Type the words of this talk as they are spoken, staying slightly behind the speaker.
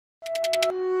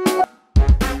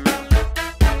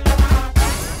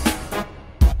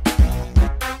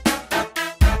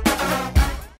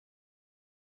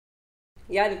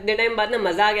यार इतने टाइम बाद ना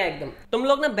मजा आ गया एकदम। तुम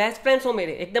लोग ना बेस्ट फ्रेंड्स हो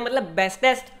मेरे, एकदम मतलब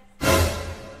bestest.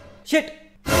 Shit.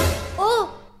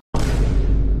 Oh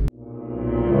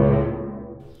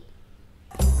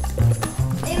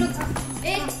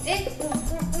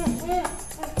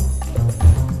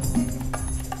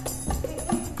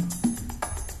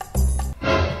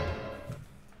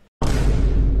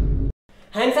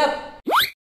Hands up!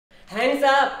 Hands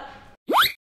up!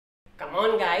 Come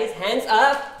on guys, hands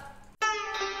up!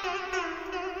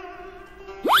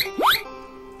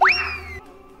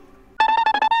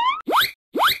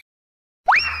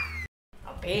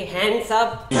 अबे hands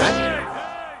up!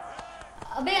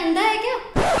 अबे अंधा है क्या?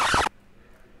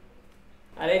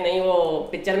 अरे नहीं, वो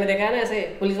पिक्चर में देखा है ना, ऐसे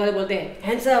पुलिस वाले बोलते हैं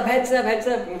hands up hands up hands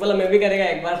up. बोला मैं भी करेगा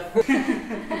एक बार।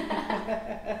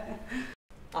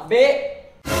 अबे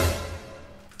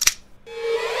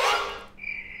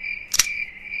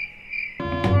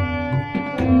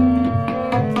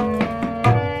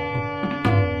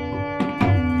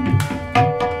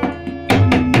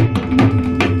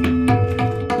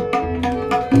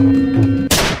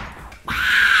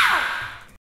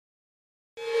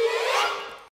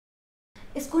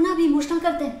इसको ना अभी इमोशनल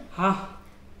करते हैं। हाँ,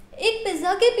 एक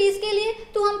पिज्जा के पीस के लिए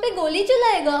तू हम पे गोली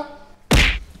चलाएगा?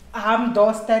 हम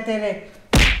दोस्त है तेरे।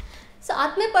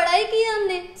 साथ में पढ़ाई की है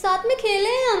हमने, साथ में खेले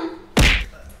हैं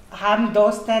हम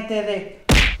दोस्त हैं तेरे।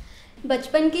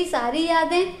 बचपन की सारी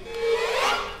यादें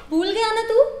भूल गया ना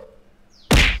तू?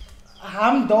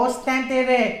 हम दोस्त हैं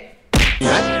तेरे।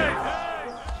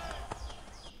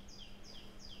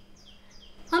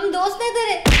 हम दोस्त हैं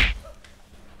तेरे।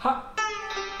 हाँ,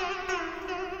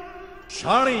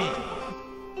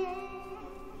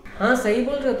 हाँ सही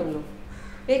बोल रहे हो तुम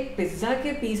लोग। एक पिज्जा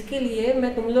के पीस के लिए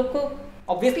मैं तुम लोग को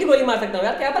ऑब्वियसली गोली मार सकता हूँ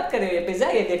यार, क्या बात कर रहे हो। ये पिज्जा,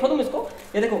 ये देखो तुम इसको,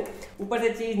 ये देखो ऊपर से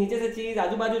चीज, नीचे से चीज,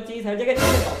 आजू बाजू चीज, हर जगह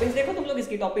चीज। टॉपिंग्स देखो तुम लोग,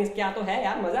 इसकी टॉपिंग्स क्या तो है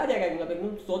यार, मजा आ जाएगा मतलब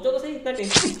एकदम। सोचो तो सही, इतना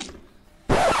टेस्टी।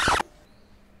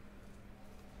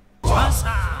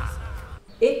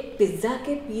 एक पिज्जा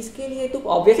के पीस के लिए तुम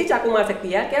ऑब्वियसली चाकू मार सकती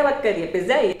है यार, क्या बात कर रही है।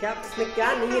 पिज्जा है क्या, इसमें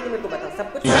क्या नहीं है, तुम मेरे को बता।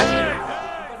 सब कुछ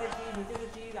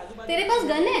तेरे पास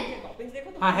गन है?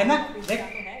 हाँ है ना, देख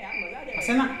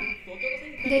ऐसे ना,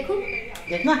 देखो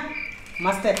देखना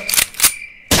मस्त है।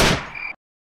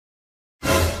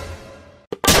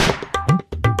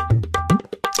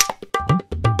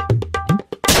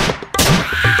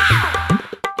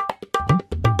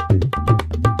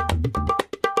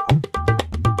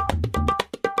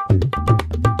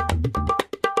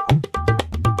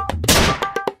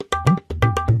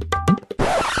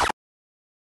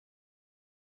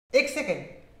 एक सेकेंड,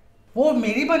 वो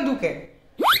मेरी बंदूक है।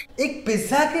 एक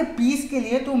पिज्जा के पीस के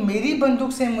लिए तू मेरी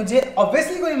बंदूक से मुझे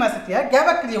ऑब्वियसली गोली मार सकती है, क्या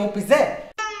बात कर रही है। वो पिज्जा है।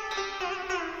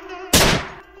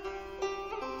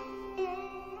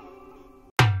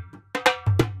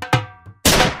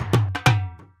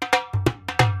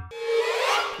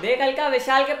 देख अलका,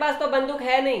 विशाल के पास तो बंदूक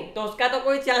है नहीं, तो उसका तो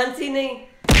कोई चांस ही नहीं।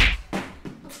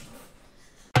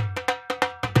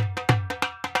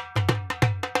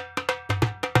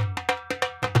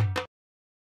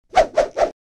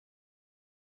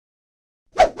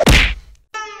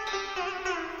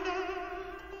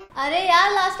 अरे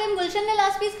यार, लास्ट टाइम गुलशन ने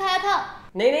लास्ट पीस खाया था।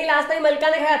 नहीं नहीं, लास्ट टाइम अलका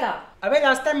ने खाया था। अबे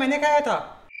लास्ट टाइम मैंने खाया था।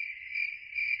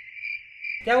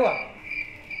 क्या हुआ,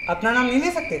 अपना नाम नहीं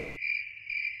ले सकते?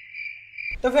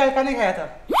 तो फिर अलका ने खाया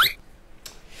था।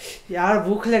 यार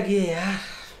भूख लगी है यार।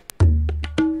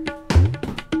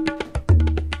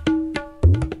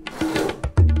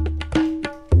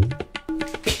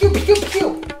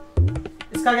 क्यों?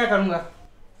 इसका क्या करूंगा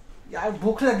यार,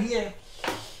 भूख लगी है।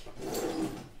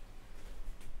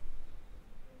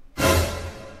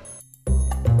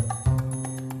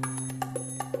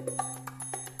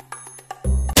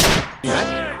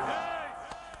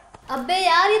 अबे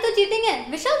यार, ये तो चीटिंग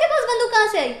है। विशाल के पास बंदूक कहाँ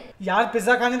से आई? यार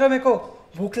पिज्जा खाने दो मेरे को,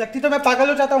 भूख लगती तो मैं पागल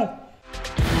हो जाता हूँ।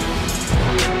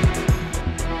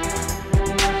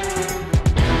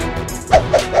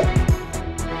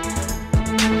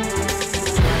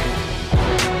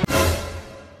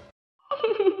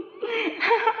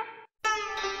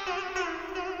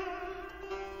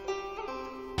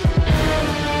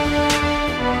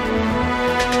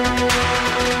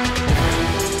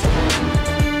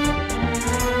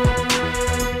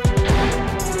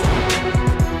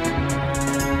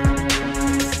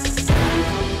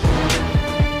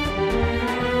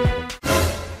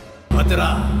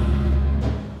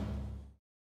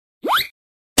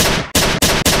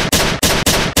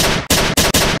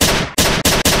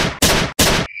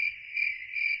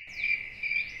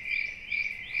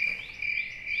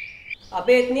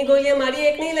 अबे इतनी गोलियां मारी,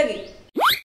 एक नहीं लगी।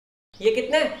 ये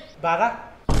कितना है? 12।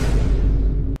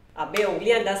 अबे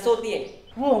उंगलियां 10 होती हैं।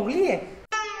 वो उंगली है।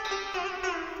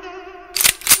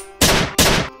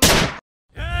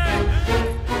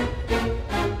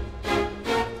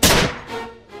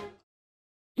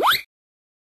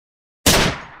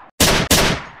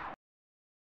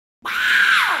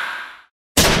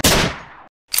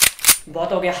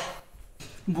 बहुत हो गया।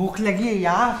 भूख लगी है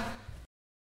यार।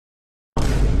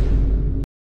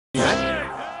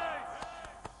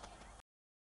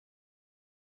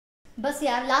 बस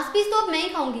यार, लास्ट पीस तो अब मैं ही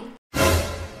खाऊंगी।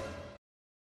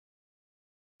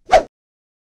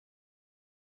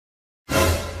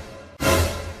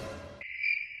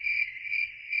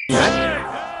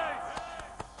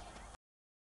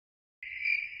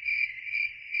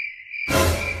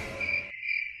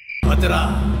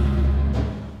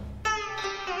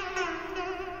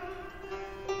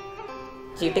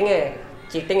 चीटिंग है,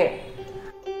 चीटिंग है।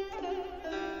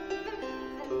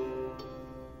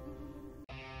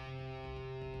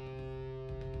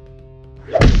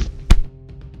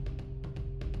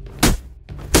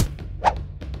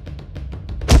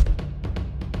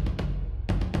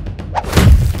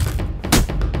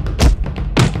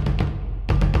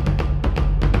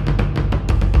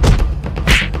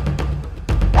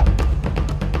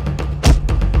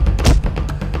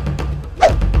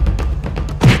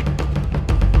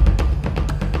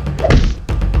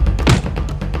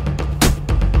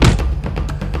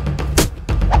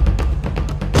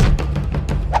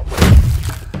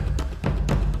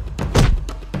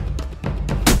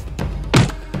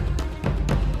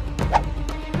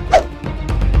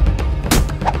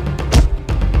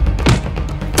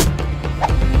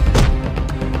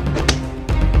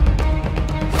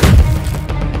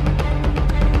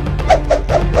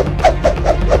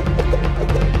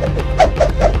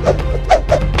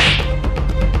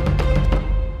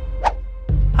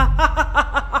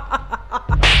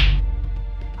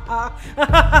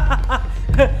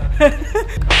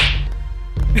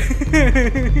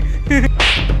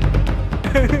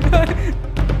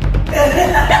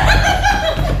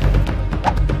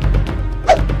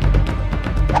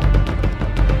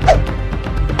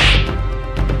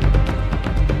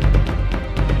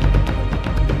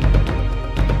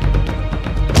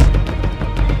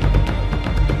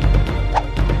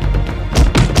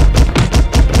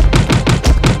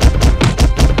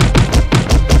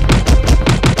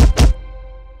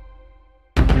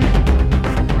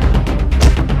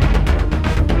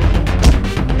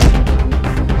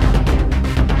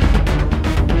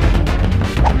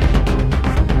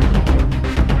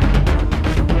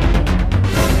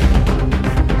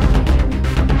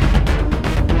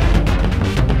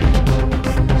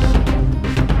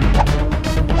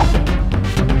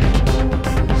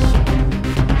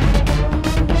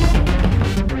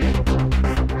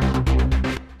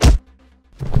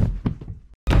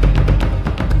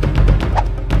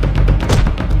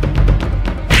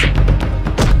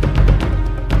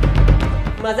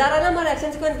 मजा आ रहा ना हमारा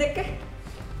एक्शन सीक्वेंस देख के?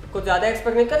 कुछ ज्यादा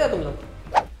एक्सपेक्ट नहीं कर रहे तुम लोग?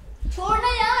 छोड़ ना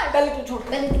यार। पहले तू छोड़,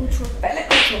 पहले तू छोड़, पहले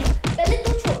तू छोड़, पहले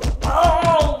तू छोड़।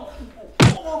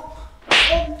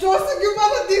 जोर से क्यों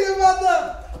मारा? धीरे मारना।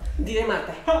 धीरे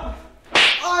मारता है।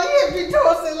 आइए भी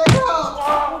जोर से लगा।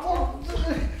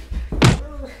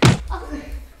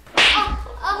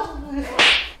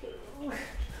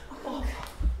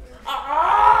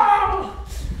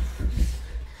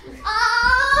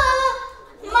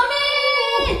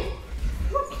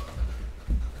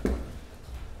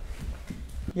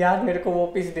 यार मेरे को वो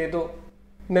पीस दे दो,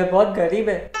 मैं बहुत गरीब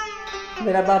है।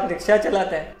 मेरा बाप रिक्शा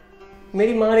चलाता है,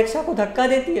 मेरी माँ रिक्शा को धक्का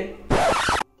देती है।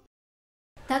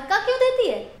 धक्का क्यों देती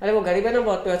है? अरे वो गरीब है ना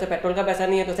बहुत, तो ऐसे पेट्रोल का पैसा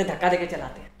नहीं है तो उसे धक्का देके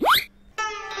चलाते हैं।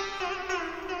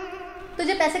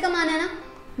 तुझे पैसे कमाना है ना,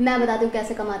 मैं बताती हूँ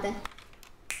कैसे कमाते हैं।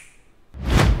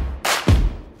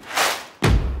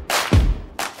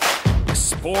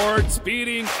 Sports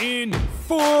betting in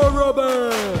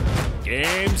Forabet.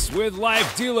 Games with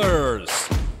live dealers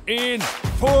in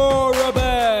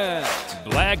Forabet.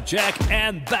 Blackjack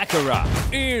and Baccarat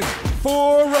in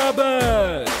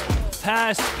Forabet.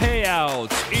 Fast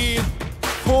payouts in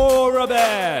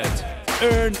Forabet.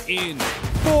 Earn in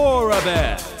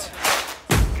Forabet.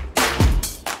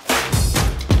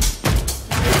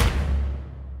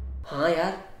 हाँ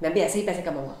यार, मैं भी ऐसे ही पैसे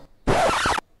कमाऊंगा।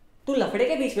 तू लफड़े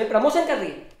के बीच में प्रमोशन कर रही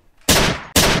है।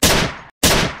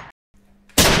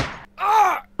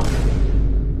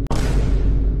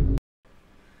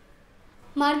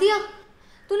 मार दिया?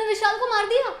 तूने विशाल को मार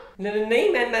दिया? नहीं,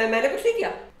 मैंने कुछ नहीं किया।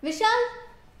 विशाल,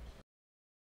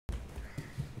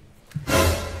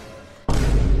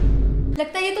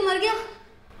 लगता है ये तो मर गया।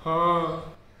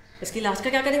 हाँ, इसकी लाश का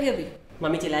क्या करेंगे अभी?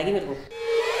 मम्मी चिल्लाएगी मेरे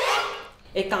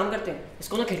को। एक काम करते हैं,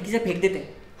 इसको ना खिड़की से फेंक देते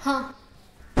हैं। हाँ,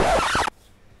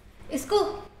 इसको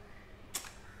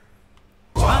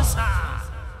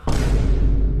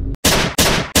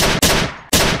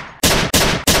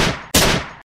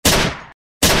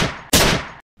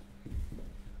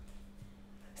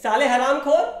साले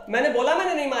हरामखोर, मैंने बोला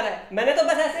मैंने नहीं मारा है, मैंने तो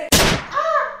बस ऐसे।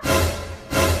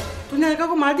 तूने अलका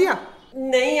को मार दिया?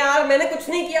 नहीं यार, मैंने कुछ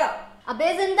नहीं किया।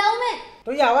 अबे जिंदा हूँ मैं।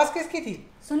 तो ये आवाज किसकी थी?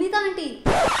 सुनीता आंटी।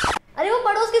 अरे वो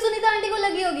पड़ोस की सुनीता आंटी को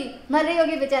लगी होगी, मर रही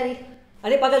होगी बेचारी।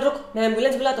 अरे पागल रुक, मैं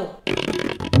एम्बुलेंस बुलाता हूँ।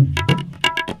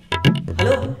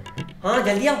 हेलो, हाँ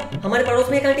जल्दी आओ, हमारे पड़ोस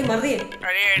में एक आंटी मर रही है।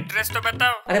 अरे एड्रेस तो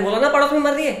बताओ। अरे बोला ना पड़ोस में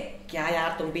मर रही है। क्या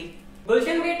यार तुम भी।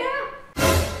 गुलशन बेटा,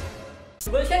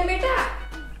 गुलशन बेटा,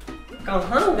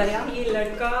 कहाँ गया ये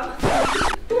लड़का?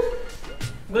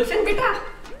 गुलशन बेटा,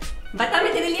 बता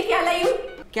मैं तेरे लिए क्या लाई हूँ।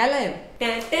 क्या लाए हो?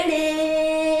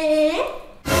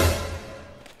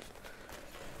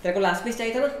 तेरे को लास्ट पीस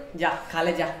चाहिए था ना, जा खा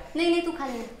ले जा। नहीं तू खा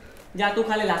ले। जा तू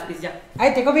खा ले लास्ट पीस, जा। अरे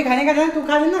तेरे को भी खाने का था, तू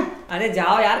खा लेना। अरे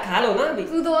जाओ यार, खा लो ना अभी।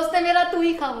 तू दोस्त है मेरा, तू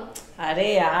ही खाओ। अरे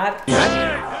यार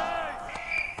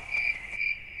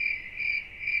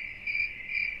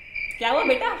क्या हुआ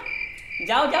बेटा?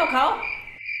 जाओ जाओ खाओ।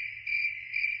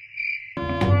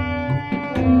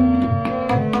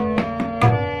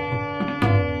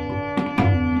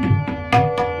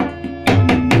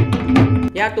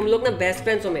 यार तुम लोग ना बेस्ट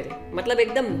फ्रेंड्स हो मेरे, मतलब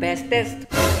एकदम बेस्टेस्ट।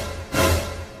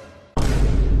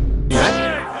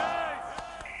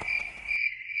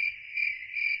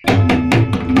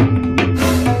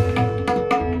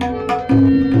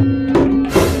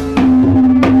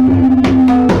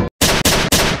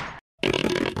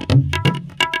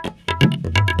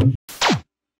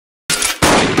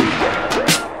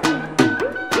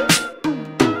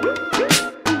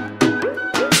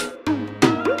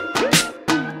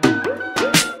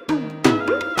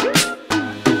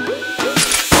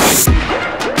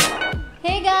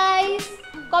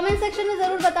 कमेंट सेक्शन में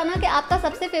जरूर बताना कि आपका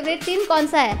सबसे फेवरेट सीन कौन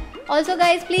सा है। Also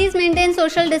guys please maintain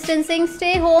social distancing,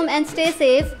 stay home and stay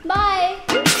safe. Bye.